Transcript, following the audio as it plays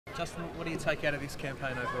Justin, what do you take out of this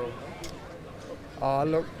campaign overall? Oh,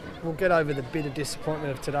 look, we'll get over the bit of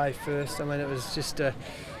disappointment of today first. I mean, it was just a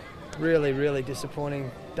really, really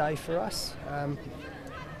disappointing day for us.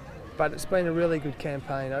 But it's been a really good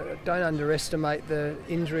campaign. Don't underestimate the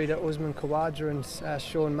injury to Usman Khawaja and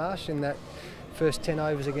Sean Marsh in that first 10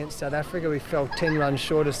 overs against South Africa. We fell 10 runs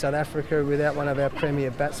short of South Africa without one of our premier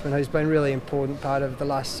batsmen, who's been a really important part of the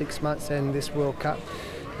last 6 months and this World Cup.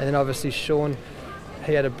 And then obviously Sean,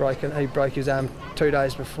 he broke his arm 2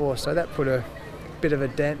 days before, so that put a bit of a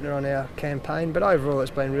dampener on our campaign. But overall it's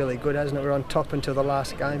been really good, hasn't it? We're on top until the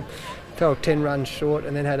last game. Fell 10 runs short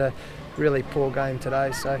and then had a really poor game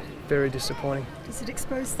today, so very disappointing. Does it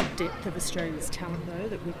expose the depth of Australia's talent though,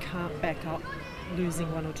 that we can't back up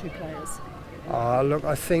losing one or two players? Oh, look,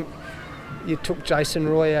 I think you took Jason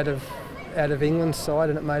Roy out of England's side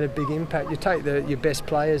and it made a big impact. You take your best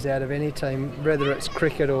players out of any team, whether it's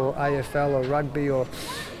cricket or AFL or rugby,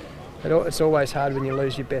 it's always hard when you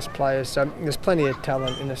lose your best players. So there's plenty of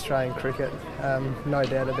talent in Australian cricket, no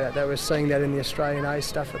doubt about that. We're seeing that in the Australian A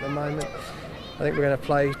stuff at the moment. I think we're going to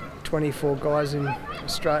play 24 guys in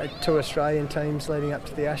two Australian teams leading up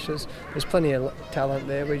to the Ashes. There's plenty of talent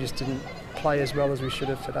there. We just didn't play as well as we should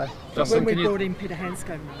have today. Justin, when we brought in Peter Hanscom,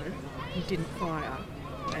 though, he didn't fire,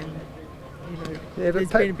 and there's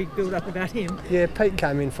been a big build-up about him. Yeah, Pete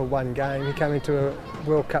came in for one game. He came into a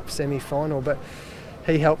World Cup semi-final, but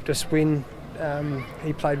he helped us win.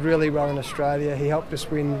 He played really well in Australia. He helped us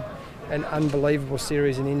win an unbelievable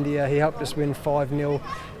series in India. He helped us win 5-0,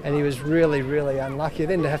 and he was really, really unlucky.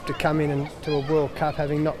 Then to have to come in to a World Cup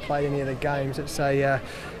having not played any of the games, it's a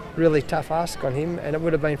really tough ask on him, and it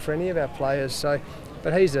would have been for any of our players. So,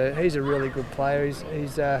 but he's a really good player.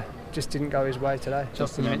 He's just didn't go his way today.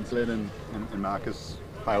 Justin and Marcus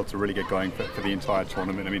failed to really get going for the entire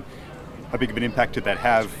tournament. I mean, how big of an impact did that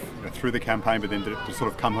have through the campaign, but then to sort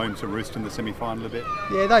of come home to roost in the semi-final a bit?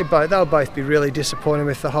 Yeah, they'll both be really disappointed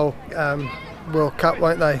with the whole World Cup,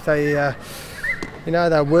 won't they? They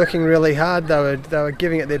were working really hard. They were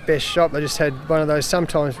giving it their best shot. They just had one of those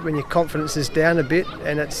sometimes when your confidence is down a bit,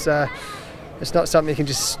 and it's not something you can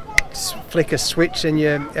just flick a switch and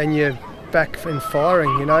you're back and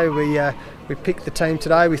firing. We picked the team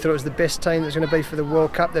today. We thought it was the best team that's going to be for the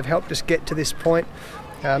World Cup. They've helped us get to this point.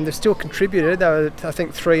 They've still contributed. They were, I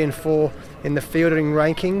think, 3 and 4 in the fielding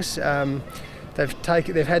rankings.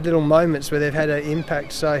 They've had little moments where they've had an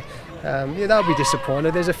impact. So they'll be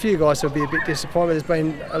disappointed. There's a few guys who'll be a bit disappointed. There's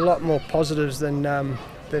been a lot more positives than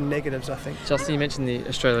negatives, I think. Justin, you mentioned the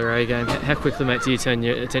Australia A game. How quickly, mate, do you turn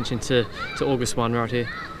your attention to August 1 right here?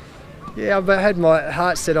 Yeah, I've had my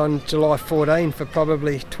heart set on July 14 for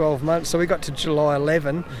probably 12 months. So we got to July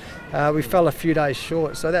 11. We fell a few days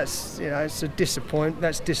short, so that's it's a disappointment.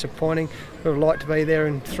 That's disappointing. We'd like to be there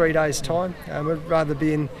in 3 days' time. We'd rather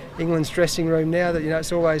be in England's dressing room now. That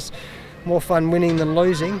it's always more fun winning than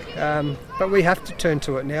losing. But we have to turn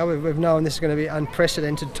to it now. We've known this is going to be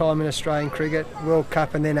unprecedented time in Australian cricket, World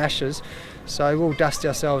Cup and then Ashes. So we'll dust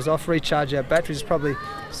ourselves off, recharge our batteries. Probably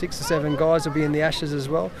 6 or 7 guys will be in the Ashes as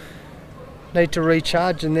well. Need to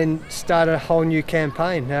recharge and then start a whole new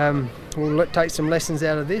campaign. We'll take some lessons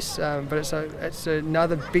out of this, but it's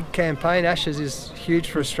another big campaign. Ashes is huge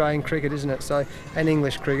for Australian cricket, isn't it? So, and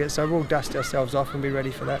English cricket. So we'll dust ourselves off and be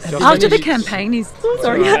ready for that. After the campaign is You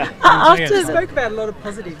spoke about a lot of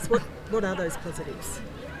positives. What are those positives?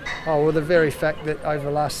 Oh well, the very fact that over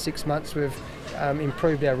the last 6 months we've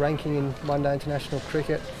improved our ranking in one-day international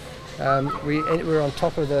cricket. We were on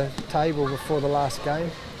top of the table before the last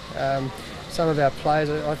game. Some of our players,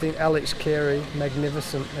 I think Alex Carey,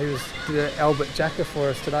 magnificent. He was the Albert Jacker for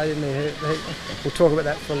us today, didn't he? We'll talk about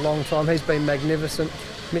that for a long time. He's been magnificent.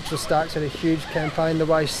 Mitchell Stark's had a huge campaign. The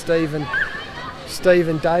way Steve and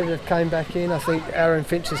David have came back in. I think Aaron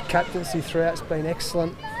Finch's captaincy throughout's been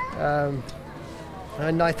excellent.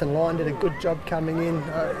 Nathan Lyon did a good job coming in,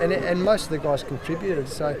 and most of the guys contributed.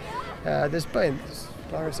 So there's been.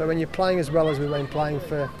 So when you're playing as well as we've been playing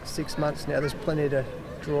for 6 months now, there's plenty to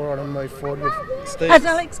draw on and move forward with.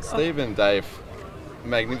 Steve and Dave,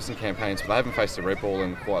 magnificent campaigns, but they haven't faced a red ball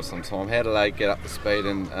in quite some time. How do they get up to speed?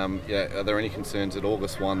 And are there any concerns at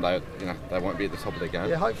August 1 they won't be at the top of their game?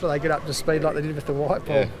 Yeah, hopefully they get up to speed like they did with the white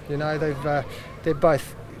ball. Yeah. They're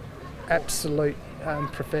both absolute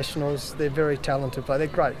professionals. They're very talented players. They're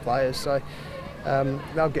great players. So.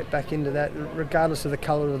 They'll get back into that, regardless of the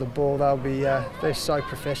colour of the ball. They'll be. They're so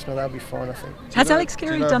professional. They'll be fine, I think. Has Alex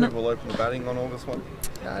Carey done it? Will open the batting on August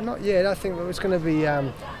 1? Not yet. I think it's going to be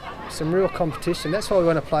some real competition. That's why we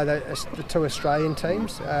want to play the 2 Australian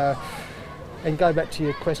teams. and go back to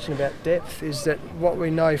your question about depth, is that what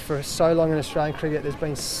we know for so long in Australian cricket, there's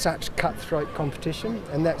been such cutthroat competition,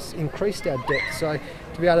 and that's increased our depth. So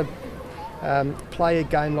to be able to play a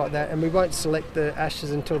game like that, and we won't select the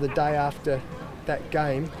Ashes until the day after that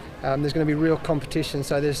game, there's going to be real competition.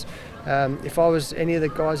 So there's, if I was any of the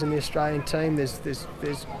guys in the Australian team, there's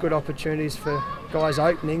good opportunities for guys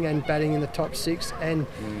opening and batting in the top 6, and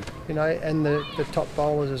you know, and the top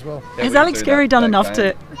bowlers as well. Has Alex Carey done enough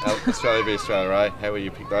to? Australia v Australia, right? How will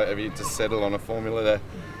you pick that? Have you just settled on a formula there?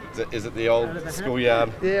 Is it the old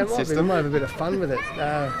schoolyard system? We might have a bit of fun with it,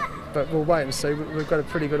 but we'll wait and see. We've got a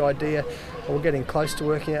pretty good idea. We're getting close to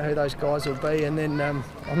working out who those guys will be, and then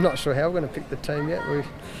I'm not sure how we're going to pick the team yet.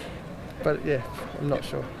 But yeah, I'm not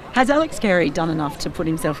sure. Has Alex Carey done enough to put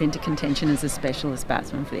himself into contention as a specialist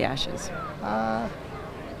batsman for the Ashes?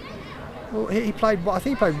 Well, he played. I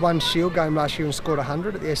think he played one Shield game last year and scored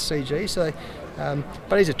 100 at the SCG. So,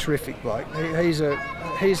 but he's a terrific bloke. He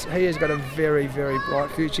has got a very, very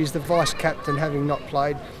bright future. He's the vice captain, having not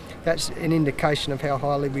played. That's an indication of how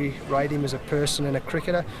highly we rate him as a person and a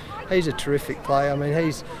cricketer. He's a terrific player. I mean,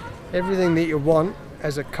 he's everything that you want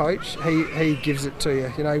as a coach. He gives it to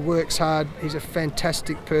you. You know, he works hard. He's a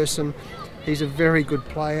fantastic person. He's a very good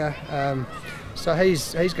player. So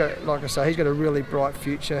he's got, like I say, he's got a really bright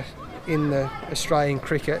future in the Australian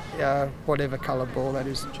cricket, whatever colour ball that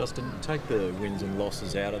is. Justin, take the wins and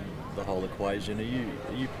losses out of the whole equation.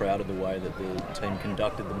 Are you proud of the way that the team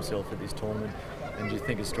conducted themselves at this tournament? And do you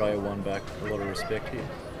think Australia won back a lot of respect here?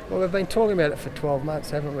 Well, we've been talking about it for 12 months,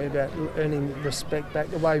 haven't we, about earning respect back,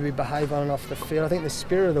 the way we behave on and off the field. I think the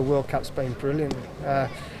spirit of the World Cup's been brilliant. And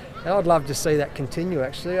I'd love to see that continue,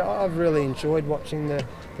 actually. I've really enjoyed watching the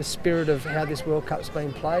spirit of how this World Cup's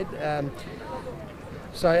been played. And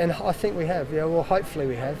I think we have, yeah, well, hopefully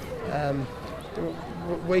we have.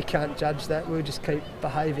 We can't judge that, we'll just keep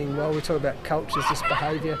behaving well. We talk about cultures, this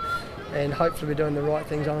behaviour, and hopefully we're doing the right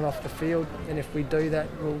things on and off the field. And if we do that,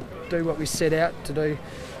 we'll do what we set out to do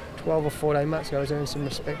 12 or 14 months ago, is earn some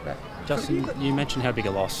respect back. Justin, you mentioned how big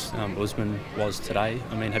a loss Usman was today.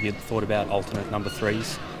 I mean, have you thought about alternate number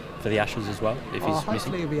 3s for the Ashes as well, if he's hopefully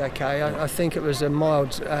missing? He'll be okay. I think it was a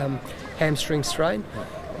mild hamstring strain.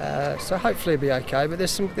 So hopefully he'll be okay. But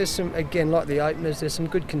there's some again, like the openers, there's some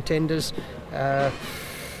good contenders.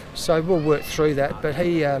 So we'll work through that. But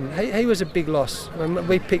he was a big loss. When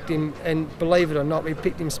we picked him, and believe it or not, we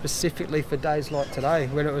picked him specifically for days like today,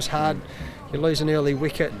 when it was hard. You lose an early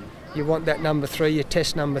wicket, you want that number 3, you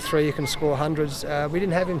test number 3, you can score hundreds. We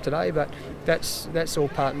didn't have him today, but that's all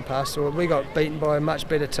part and parcel. We got beaten by a much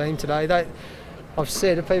better team today. I've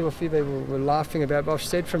said, a few people were laughing about it, but I've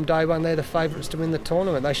said from day one they're the favourites to win the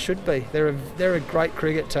tournament. They should be. They're a great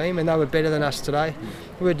cricket team, and they were better than us today.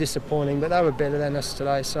 We were disappointing, but they were better than us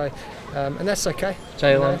today. So, and that's okay.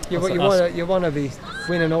 You want to be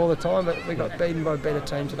winning all the time, but we got beaten by a better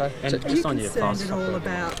team today. And are you concerned at all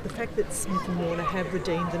about the fact that Smith and Warner have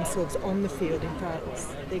redeemed themselves on the field in far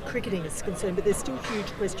as their cricketing is concerned, but there's still huge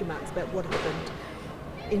question marks about what happened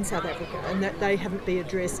in South Africa, and that they haven't been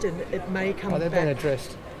addressed, and it may come back. They've been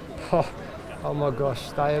addressed. Oh my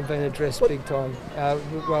gosh, they have been addressed big time.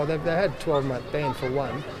 Well, they've had a 12-month ban for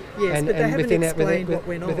one. Yes, but they haven't explained what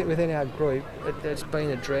went on. Within our group, it's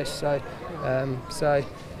been addressed. So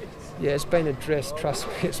yeah, it's been addressed. Trust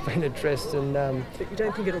me, it's been addressed. And but you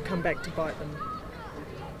don't think it'll come back to bite them?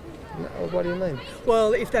 No, what do you mean?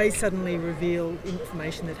 Well, if they suddenly reveal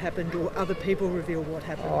information that happened, or other people reveal what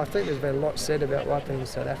happened. I think there's been a lot said about what happened in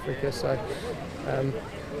South Africa. So.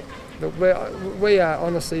 But we are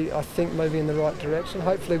honestly, I think, moving in the right direction.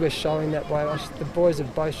 Hopefully we're showing that way. The boys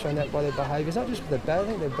have both shown that by their behaviours, not just with their bat. I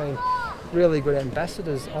think they've been really good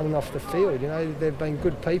ambassadors on and off the field. You know, they've been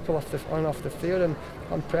good people on and off the field, and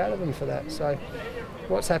I'm proud of them for that. So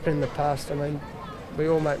what's happened in the past, I mean, we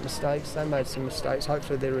all make mistakes. They made some mistakes.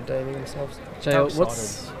 Hopefully they're redeeming themselves. How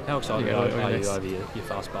excited are you over your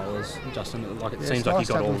fast bowlers, Justin? Like, it seems like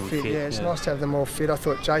you got all of them fit. Yeah, it's nice to have them all fit. I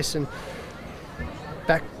thought Jason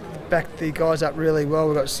backed the guys up really well.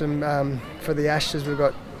 We've got some, for the Ashes, we've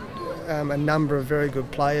got a number of very good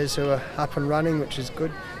players who are up and running, which is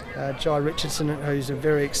good. Jai Richardson, who's a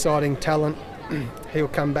very exciting talent, he'll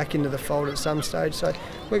come back into the fold at some stage. So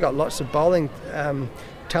we've got lots of bowling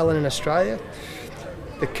talent in Australia.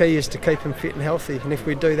 The key is to keep them fit and healthy, and if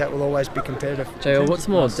we do that, we'll always be competitive. JL,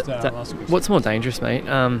 what's more dangerous, mate?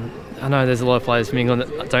 I know there's a lot of players from England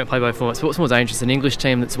that don't play both formats, but what's more dangerous, an English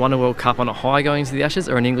team that's won a World Cup on a high going into the Ashes,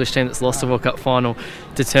 or an English team that's lost a World Cup final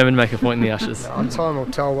determined to make a point in the Ashes? Time will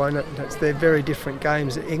tell, won't it? They're very different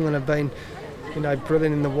games. England have been,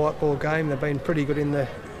 brilliant in the white ball game. They've been pretty good in the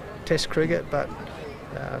Test cricket, but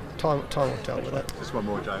time will tell with that. Just one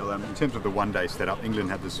more, Jael. In terms of the one-day setup, England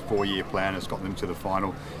had this 4-year plan that's got them to the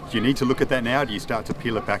final. Do you need to look at that now? Do you start to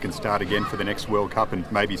peel it back and start again for the next World Cup and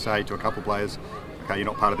maybe say to a couple of players, okay, you're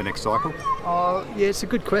not part of the next cycle? Yeah, it's a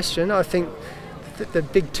good question. I think the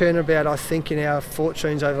big turnabout, I think, in our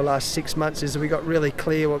fortunes over the last 6 months is that we got really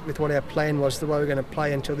clear with what our plan was, the way we're going to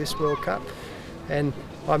play until this World Cup. And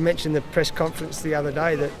I mentioned the press conference the other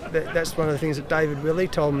day that's one of the things that David Willey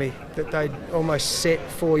told me, that they'd almost set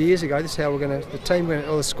 4 years ago. This is how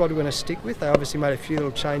the squad we're going to stick with. They obviously made a few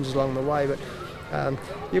little changes along the way, but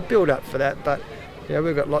you build up for that. But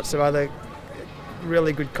we've got lots of other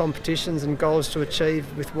really good competitions and goals to achieve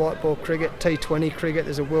with white ball cricket, T20 cricket.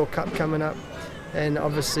 There's a World Cup coming up, and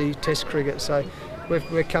obviously Test cricket. So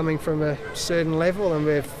we're coming from a certain level, and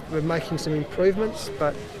we're making some improvements,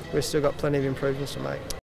 but we've still got plenty of improvements to make.